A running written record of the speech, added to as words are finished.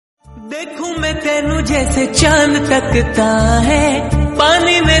देखूं मैं तेनू जैसे चांद तकता है,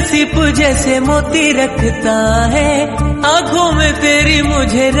 पानी में सिप जैसे मोती रखता है, आंखों में तेरी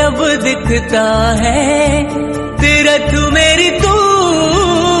मुझे रब दिखता है, तेरा तू मेरी तू